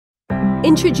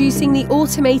Introducing the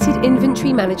Automated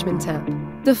Inventory Management app,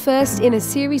 the first in a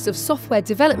series of software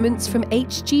developments from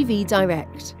HGV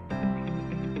Direct.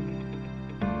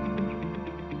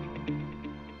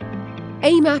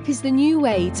 AIMAPP is the new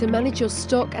way to manage your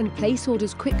stock and place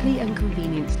orders quickly and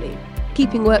conveniently,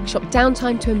 keeping workshop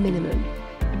downtime to a minimum.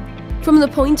 From the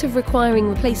point of requiring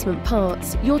replacement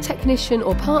parts, your technician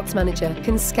or parts manager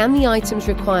can scan the items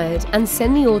required and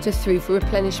send the order through for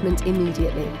replenishment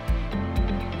immediately.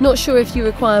 Not sure if you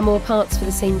require more parts for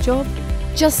the same job?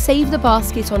 Just save the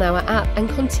basket on our app and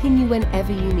continue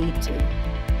whenever you need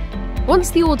to. Once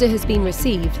the order has been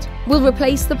received, we'll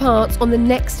replace the parts on the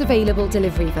next available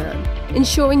delivery van,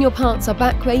 ensuring your parts are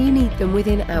back where you need them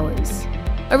within hours.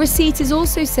 A receipt is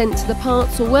also sent to the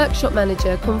parts or workshop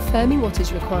manager confirming what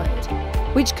is required,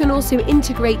 which can also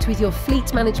integrate with your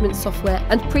fleet management software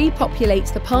and pre-populate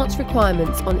the parts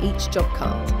requirements on each job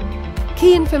card.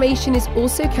 Key information is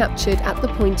also captured at the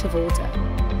point of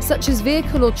order, such as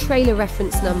vehicle or trailer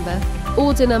reference number,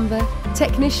 order number,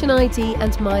 technician ID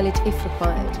and mileage if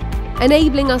required,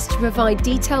 enabling us to provide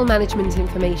detailed management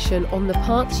information on the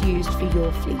parts used for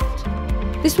your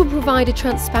fleet. This will provide a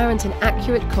transparent and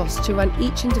accurate cost to run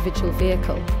each individual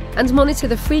vehicle and monitor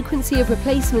the frequency of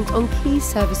replacement on key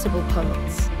serviceable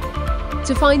parts.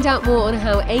 To find out more on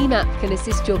how AIMAPP can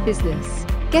assist your business,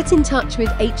 get in touch with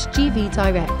HGV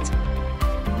Direct.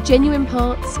 Genuine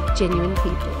parts, genuine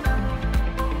people.